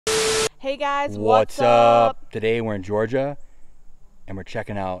Hey guys, what's up? Today we're in Georgia and we're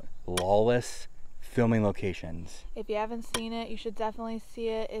checking out Lawless filming locations. If you haven't seen it, you should definitely see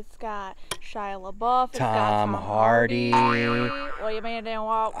it. It's got Shia LaBeouf, it's got Tom Hardy. What you man didn't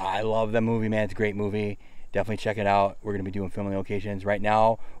walk. I love that movie, man. It's a great movie. Definitely check it out. We're going to be doing filming locations. Right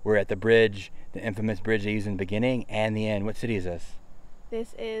now, we're at the bridge, the infamous bridge they use in the beginning and the end. What city is this?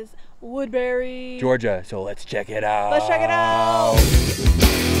 This is Woodbury, Georgia. So let's check it out. Let's check it out.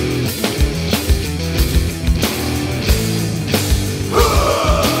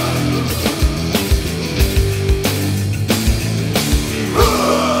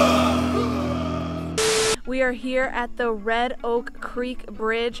 We are here at the Red Oak Creek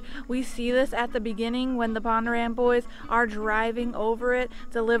Bridge. We see this at the beginning when the Bondurant boys are driving over it,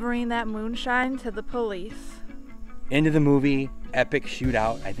 delivering that moonshine to the police. End of the movie, epic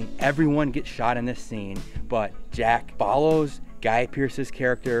shootout. I think everyone gets shot in this scene, but Jack follows Guy Pearce's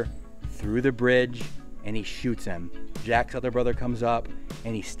character through the bridge and he shoots him. Jack's other brother comes up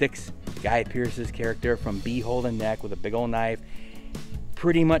and he sticks Guy Pearce's character from beehole to neck with a big old knife,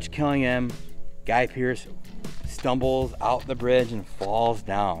 pretty much killing him. Guy Pearce stumbles out the bridge and falls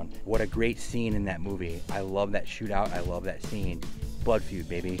down. What a great scene in that movie. I love that shootout. I love that scene. Blood feud,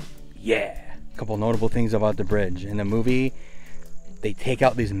 baby. Yeah. A couple notable things about the bridge. In the movie, they take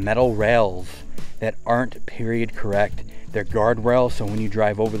out these metal rails that aren't period correct. They're guardrails, so when you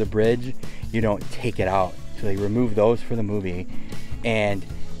drive over the bridge, you don't take it out. So they remove those for the movie. And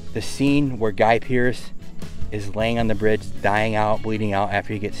the scene where Guy Pearce is laying on the bridge, dying out, bleeding out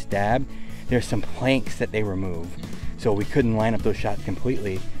after he gets stabbed, there's some planks that they remove. So we couldn't line up those shots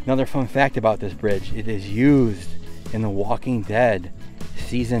completely. Another fun fact about this bridge, it is used in The Walking Dead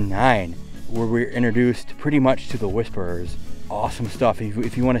season 9, where we're introduced pretty much to the Whisperers. Awesome stuff.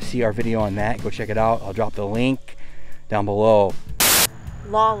 If you want to see our video on that, go check it out. I'll drop the link down below.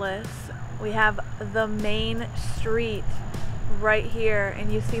 Lawless. We have the main street right here,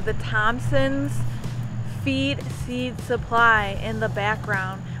 and you see the Thompsons feed seed supply in the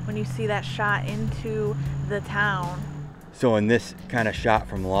background when you see that shot into the town. So in this kind of shot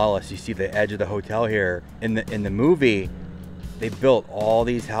from Lawless, you see the edge of the hotel here. In the movie, they built all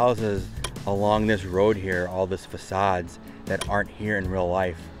these houses along this road here, all these facades that aren't here in real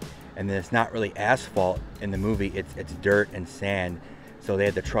life. And then it's not really asphalt in the movie, it's dirt and sand. So they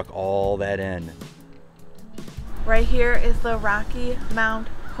had to truck all that in. Right here is the Rocky Mount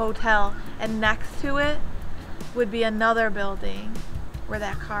Hotel, and next to it would be another building where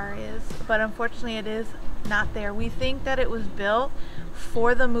that car is, but unfortunately it is not there. We think that it was built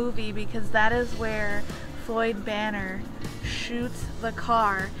for the movie because that is where Floyd Banner shoots the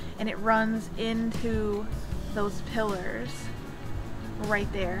car and it runs into those pillars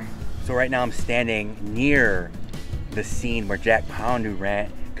right there. So right now I'm standing near the scene where Jack Bondurant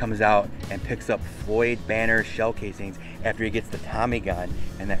comes out and picks up Floyd Banner's shell casings after he gets the Tommy gun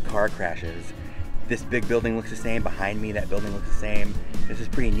and that car crashes. This big building looks the same. Behind me, that building looks the same. This is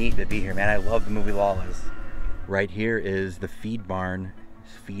pretty neat to be here, man. I love the movie Lawless. Right here is the feed barn,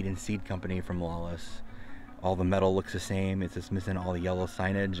 feed and seed company from Lawless. All the metal looks the same. It's just missing all the yellow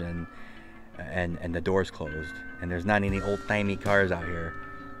signage and the doors closed. And there's not any old-timey cars out here.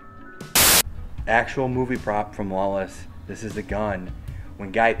 Actual movie prop from Lawless. This is the gun.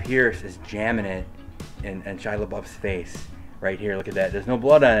 When Guy Pearce is jamming it in Shia LaBeouf's face. Right here, look at that. There's no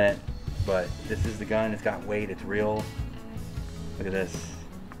blood on it. But this is the gun, it's got weight, it's real. Look at this.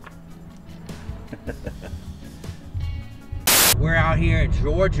 We're out here in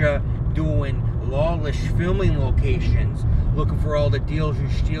Georgia doing Lawless filming locations, looking for all the deals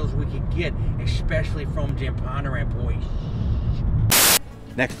and steals we could get, especially from the Bondurant boys.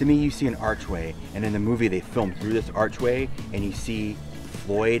 Next to me you see an archway, and in the movie they filmed through this archway, and you see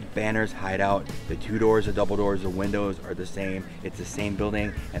Floyd Banner's hideout. The two doors, the double doors, the windows are the same. It's the same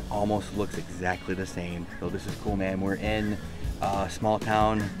building and almost looks exactly the same. So this is cool, man. We're in small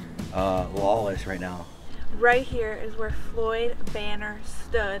town Lawless right now. Right here is where Floyd Banner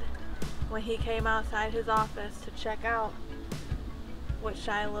stood when he came outside his office to check out what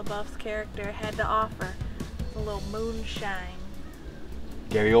Shia LaBeouf's character had to offer. It's a little moonshine.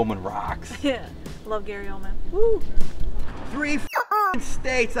 Gary Oldman rocks. Yeah, love Gary Oldman. Woo! 3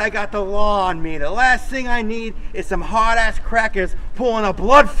 states I got the law on me. The last thing I need is some hard-ass crackers pulling a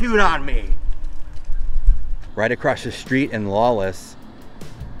blood feud on me. Right across the street in Lawless,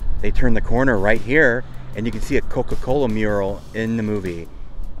 they turn the corner right here and you can see a Coca-Cola mural in the movie.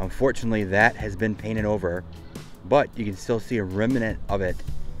 Unfortunately, that has been painted over, but you can still see a remnant of it.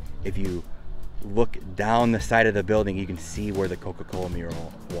 If you look down the side of the building, you can see where the Coca-Cola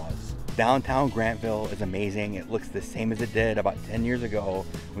mural was. downtown Grantville is amazing. It looks the same as it did about 10 years ago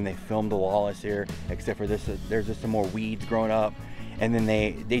when they filmed the Lawless here, except for this, there's just some more weeds growing up. And then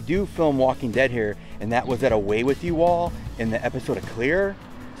they do film Walking Dead here, and that was at Away With You wall in the episode of Clear.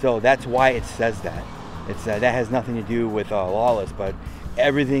 So that's why it says that. It's that has nothing to do with Lawless, but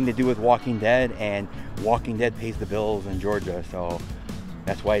everything to do with Walking Dead, and Walking Dead pays the bills in Georgia, so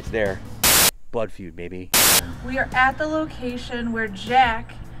that's why it's there. Blood feud, baby. We are at the location where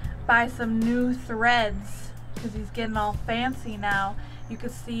Jack buys some new threads because he's getting all fancy now. You can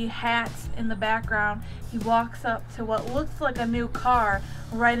see hats in the background. He walks up to what looks like a new car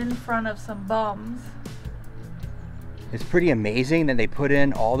right in front of some bums. It's pretty amazing that they put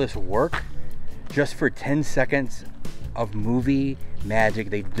in all this work just for 10 seconds of movie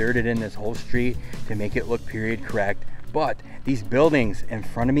magic. They dirted in this whole street to make it look period correct. But these buildings in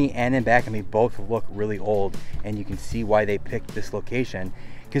front of me and in back of me both look really old, and you can see why they picked this location,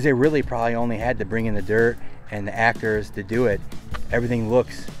 because they really probably only had to bring in the dirt and the actors to do it. Everything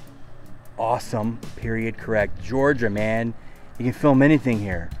looks awesome, period correct. Georgia, man, you can film anything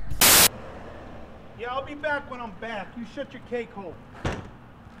here. Yeah, I'll be back when I'm back. You shut your cake hole.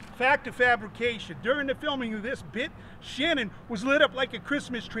 Fact of fabrication. During the filming of this bit, Shannon was lit up like a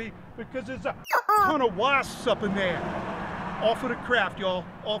Christmas tree because there's a ton of wasps up in there. All for the craft, y'all.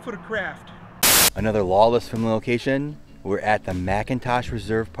 All for the craft. Another Lawless film location. We're at the McIntosh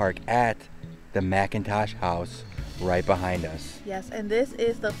Reserve Park at the McIntosh house right behind us. Yes, and this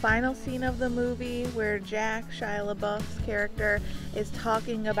is the final scene of the movie where Jack, Shia LaBeouf's character, is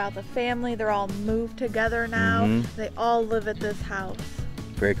talking about the family. They're all moved together now. They all live at this house.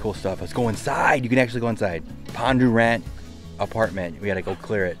 Very cool stuff. Let's go inside. You can actually go inside. Bondurant apartment. We gotta go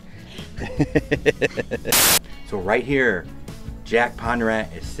clear it. So right here, Jack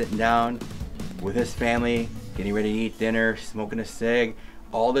Bondurant is sitting down with his family, getting ready to eat dinner, smoking a cig.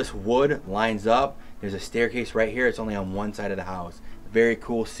 All this wood lines up. There's a staircase right here. It's only on one side of the house. Very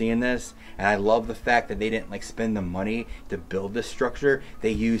cool seeing this, and I love the fact that they didn't like spend the money to build this structure.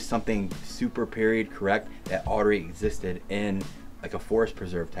 They used something super period correct that already existed in like a forest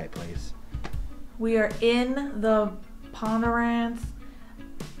preserve type place. We are in the Bondurant's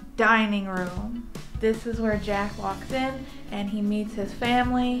dining room. This is where Jack walks in and he meets his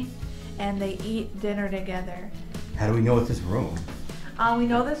family and they eat dinner together. How do we know it's this room? We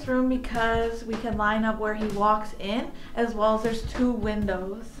know this room because we can line up where he walks in, as well as there's two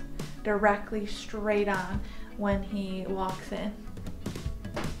windows directly straight on when he walks in.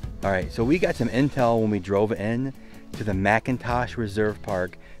 All right, so we got some intel when we drove in to the McIntosh Reserve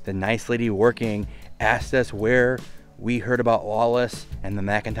Park. The nice lady working asked us where we heard about Lawless and the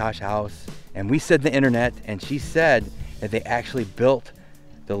McIntosh house, and we said the internet, and she said that they actually built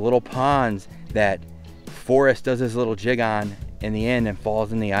the little ponds that Forrest does his little jig on in the end and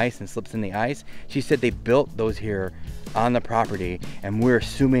falls in the ice and slips in the ice. She said they built those here on the property, and we're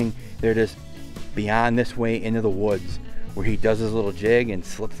assuming they're just beyond this way into the woods where he does his little jig and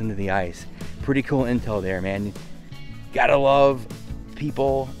slips into the ice. Pretty cool intel there, man. Gotta love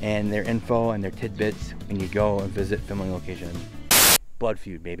people and their info and their tidbits when you go and visit filming locations. Blood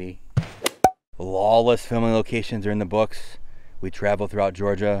feud, baby. Lawless filming locations are in the books. We travel throughout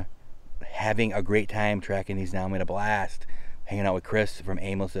Georgia, having a great time tracking these down. We had a blast hanging out with Chris from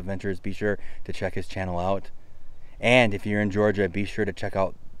Aimless Adventures. Be sure to check his channel out. And if you're in Georgia, be sure to check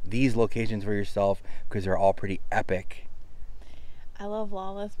out these locations for yourself because they're all pretty epic. I love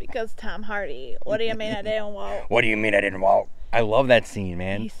Lawless because Tom Hardy. What do you mean I didn't walk? What do you mean I didn't walk? I love that scene,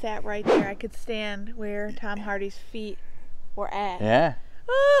 man. He sat right there. I could stand where Tom Hardy's feet were at. Yeah.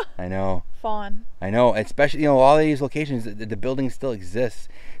 Ah, I know. fun. I know, especially, you know, all of these locations, the building still exists.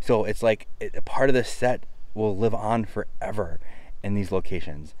 So it's like a part of the set will live on forever in these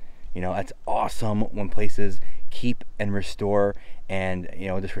locations. You know, that's awesome when places keep and restore and, you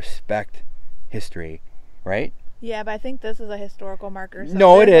know, just respect history, right? Yeah, but I think this is a historical marker. So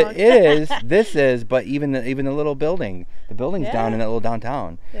no, it is. This is, but even the little building, the building's down in that little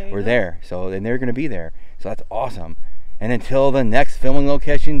downtown. We're there, so and they're gonna be there. So that's awesome. And until the next filming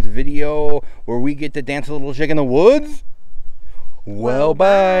locations video where we get to dance a little jig in the woods, well,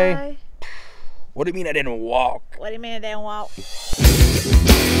 bye. Bye. What do you mean I didn't walk? What do you mean I didn't walk?